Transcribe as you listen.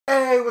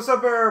Hey, what's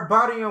up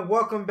everybody and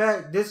welcome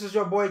back. This is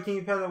your boy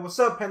King Panda. What's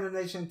up Panda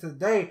Nation?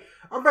 Today,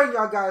 I'm bringing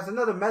y'all guys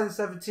another Madden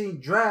 17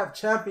 Draft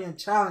Champion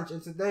Challenge.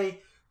 And today,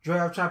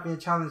 Draft Champion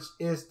Challenge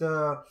is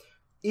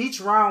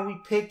each round we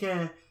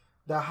picking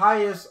the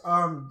highest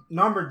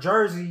number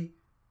jersey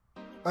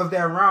of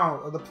that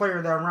round, of the player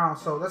of that round.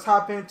 So let's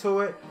hop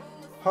into it.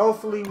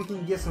 Hopefully we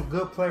can get some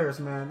good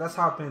players, man. Let's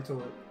hop into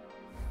it.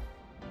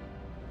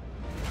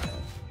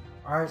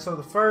 Alright, so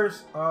the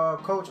first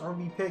coach I'll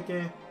be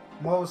picking,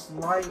 most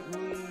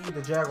likely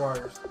the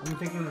Jaguars. I'm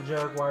picking the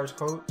Jaguars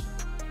coach.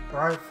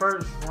 Alright,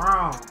 first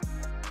round.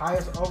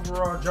 Highest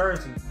overall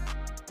jersey.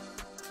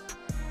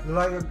 You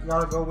like it,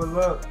 gotta go with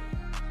look.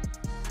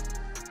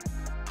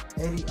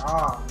 80.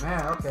 Oh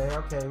man, okay.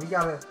 We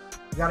gotta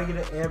get an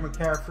Ed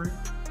McCaffrey.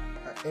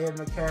 Okay.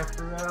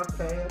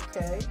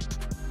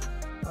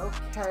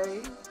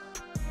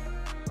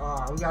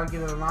 We gotta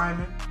get a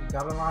lineman. We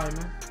got a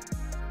lineman.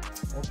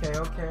 Okay.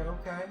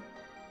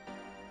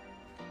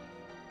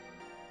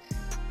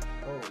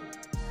 Oh,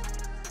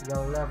 we got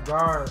a left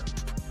guard.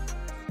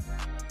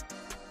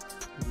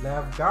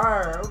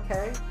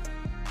 Okay.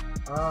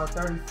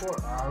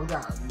 34. Oh, we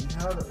got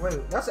another.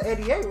 Wait, that's an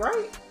 88,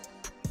 right?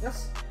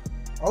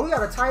 Oh, we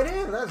got a tight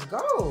end. Let's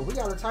go. We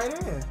got a tight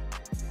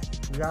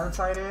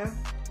end.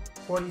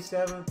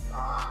 47.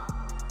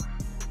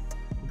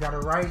 We got a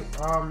right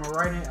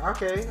end.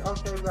 Okay,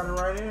 we got a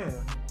right end.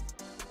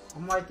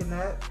 I'm liking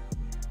that.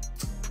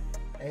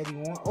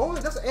 81. Oh,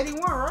 that's an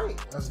 81, right?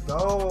 Let's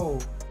go.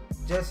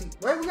 Jesse.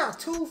 Wait, we got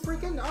two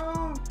freaking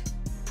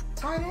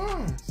tight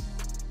ends.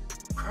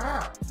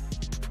 Crap.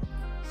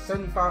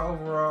 75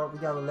 overall. We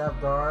got a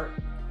left guard.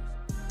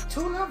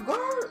 Two left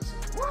guards?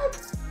 What?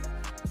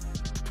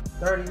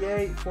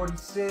 38,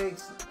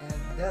 46, and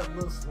that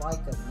looks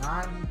like a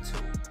 92.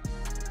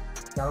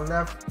 Got a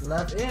left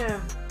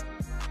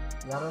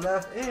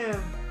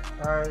end.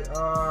 Alright,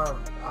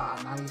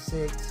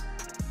 96.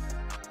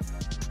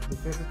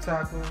 Defensive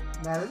tackle.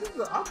 Man,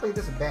 I think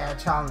this is a bad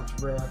challenge,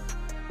 bro.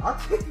 I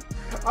think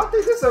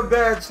this is a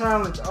bad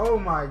challenge. Oh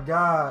my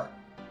god.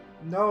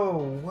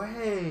 No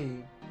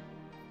way.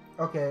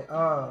 Okay,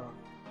 you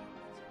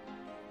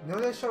know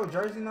they show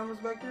jersey numbers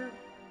back here?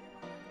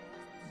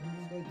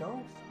 They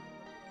don't.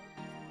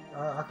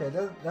 Okay,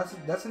 that's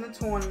in the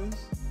 20s.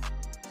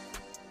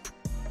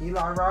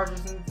 Eli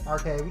Rogers.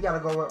 Okay, we gotta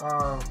go with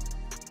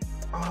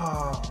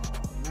oh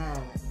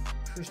man,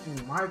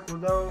 Christian Michael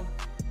though.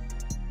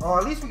 Oh,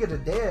 at least we get a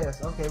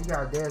Dez. Okay, we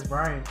got a Dez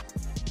Bryant.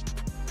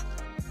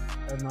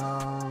 And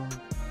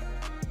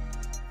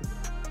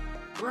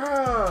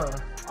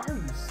bruh, are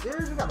you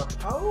serious? We got a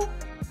Poe?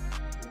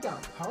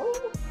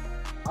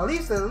 At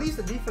least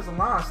the defensive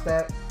line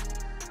stat.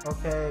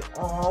 Okay.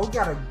 Oh, we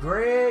got a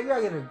Greg. We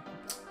gotta get a.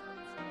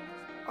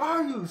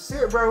 Are you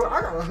serious, bro?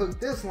 I gotta hook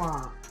this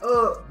line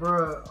up,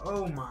 bro.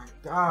 Oh my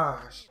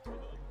gosh.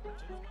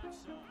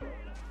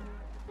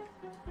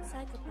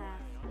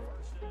 Psychopath.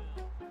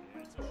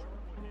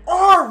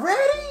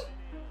 Already?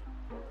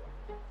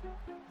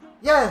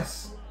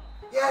 Yes.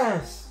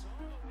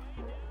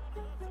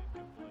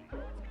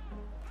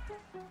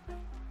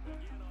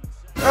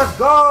 Let's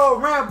go,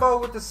 Rambo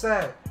with the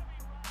sack.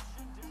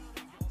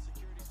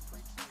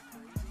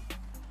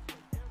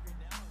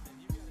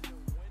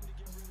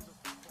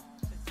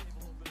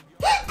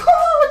 He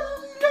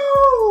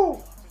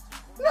called.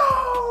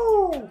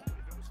 No.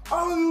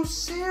 Are you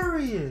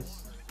serious?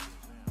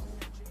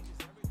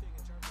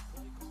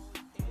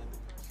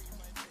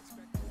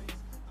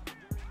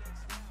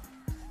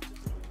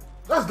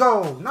 Let's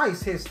go.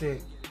 Nice hit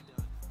stick.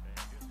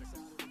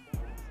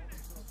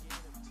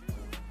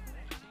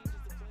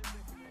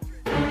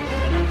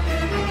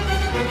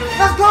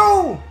 Let's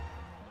go.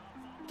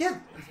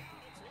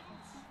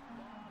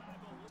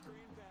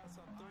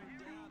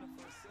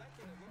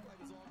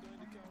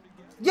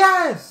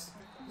 Yes.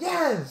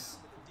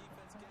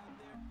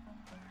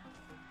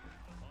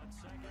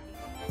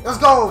 Let's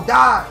go,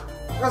 Doc.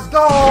 Let's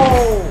go.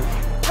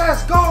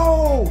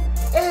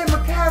 Ed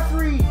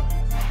McCaffrey.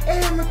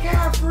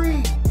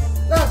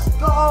 Let's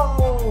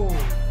go.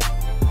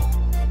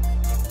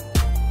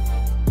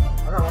 I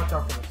gotta watch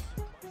out for this.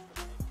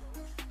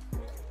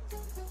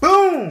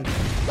 Boom!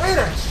 Look at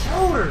that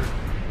shoulder.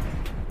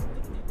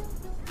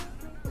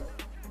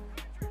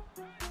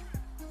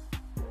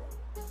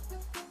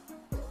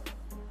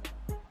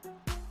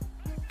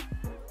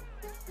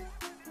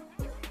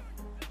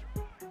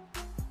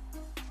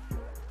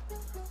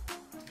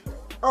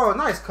 Oh,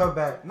 nice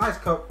cutback. Nice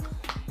cut.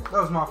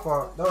 That was my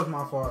fault.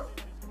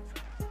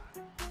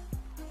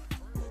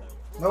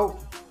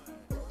 Nope.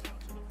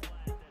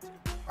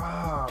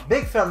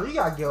 Big fella, you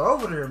gotta get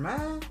over there,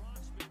 man.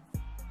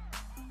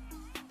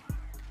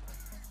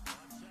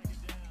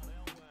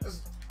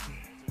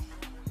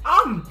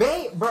 I'm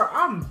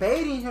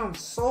baiting him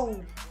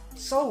so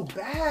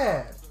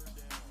bad.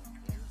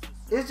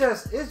 It's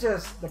just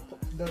the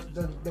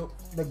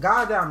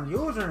guy that I'm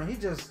using. He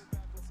just.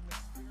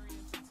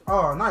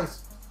 Oh,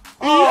 nice.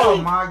 Oh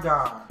my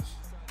gosh.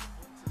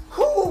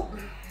 Who?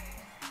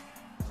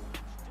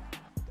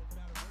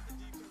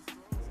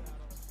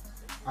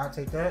 I'll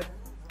take that.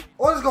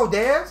 Oh, let's go,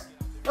 Daz.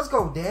 Let's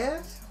go,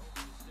 Daz.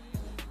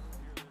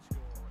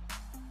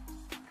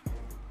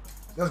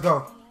 Let's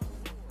go.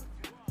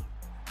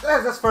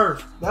 That's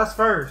first. That's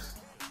first.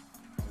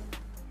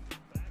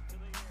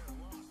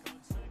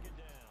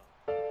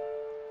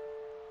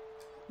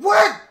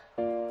 What?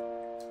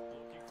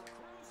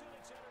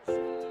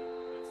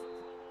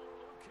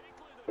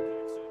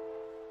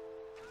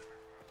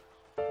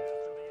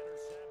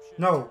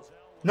 No.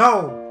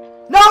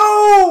 No.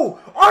 No!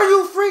 Are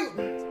you free?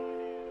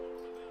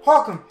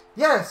 Hawkham.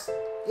 Yes.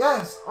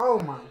 Yes. Oh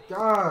my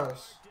gosh.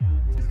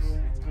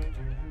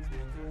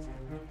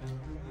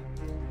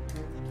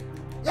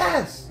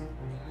 Yes.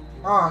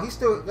 Oh,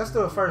 that's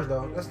still first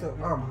though. That's still,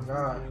 oh my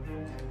god.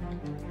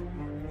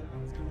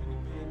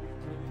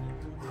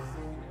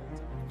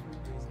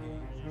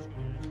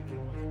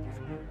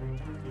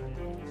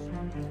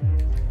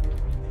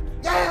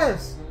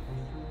 Yes.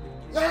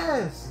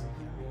 Yes.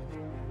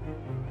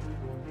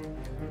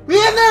 We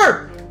in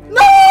there.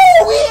 No,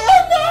 we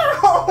in there.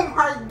 Oh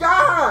my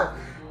god.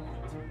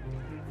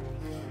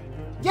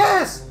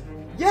 Yes.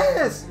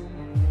 Yes.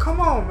 Come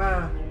on,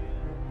 man.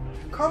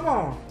 Come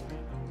on.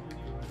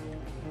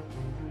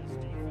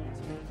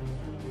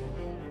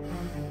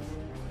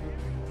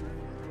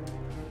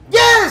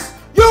 Yes!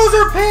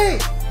 User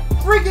pick!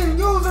 Freaking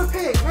user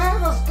pick,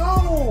 man. Let's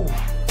go.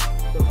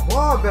 The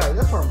ball back.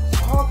 That's what I'm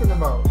talking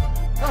about.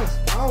 Let's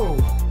go.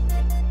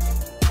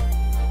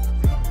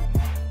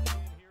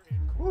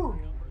 Woo.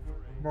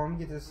 Come on, let me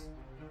get this.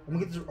 Let me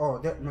get this. Oh,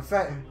 that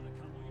McFadden.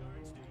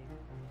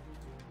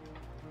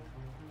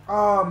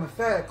 Oh,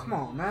 McFadden. Come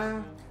on,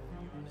 man.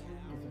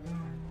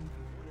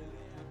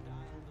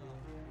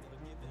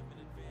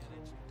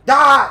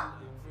 Dot!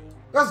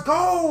 Let's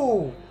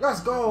go!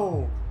 Let's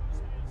go!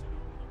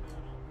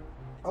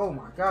 Oh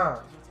my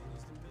god.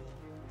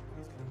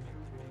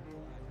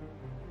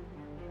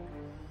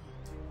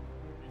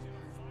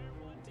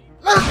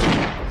 Let's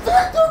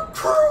Victor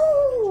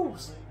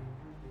Cruz!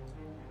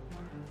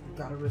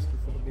 Gotta risk it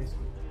for the biscuit.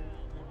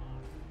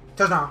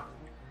 Touchdown!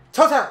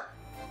 Toe tap!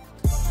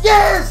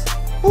 Yes!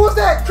 Who was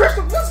that?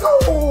 Christian! Let's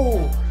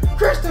go!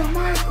 Christian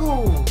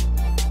Michael!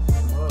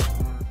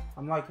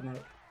 I'm liking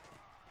it.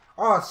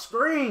 Oh,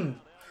 screen!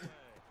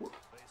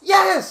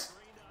 Yes!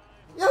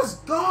 Let's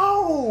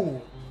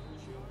go!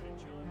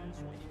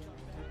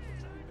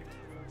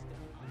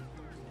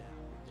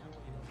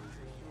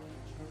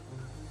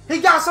 He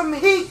got some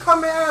heat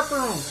coming after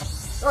him.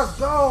 Let's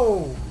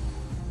go.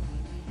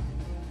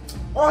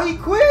 Oh, he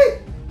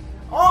quit.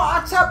 Oh,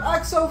 I tapped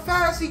X so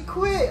fast he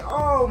quit.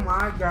 Oh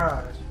my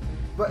gosh.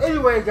 But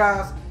anyway,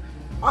 guys,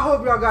 I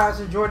hope y'all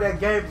guys enjoyed that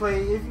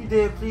gameplay. If you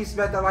did, please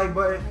smack that like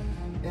button.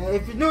 And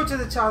if you're new to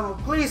the channel,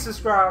 please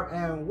subscribe.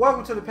 And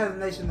welcome to the Panda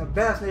Nation, the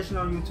best nation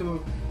on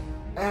YouTube.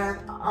 And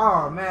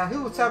oh man, he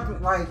was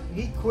tapping, like,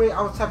 he quit.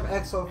 I was tapping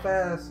X so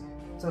fast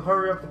to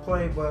hurry up the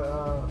play,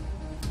 but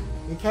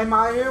he came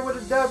out here with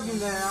a W,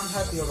 man. I'm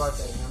happy about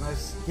that, man.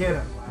 Let's get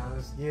him, man.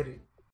 Let's get it.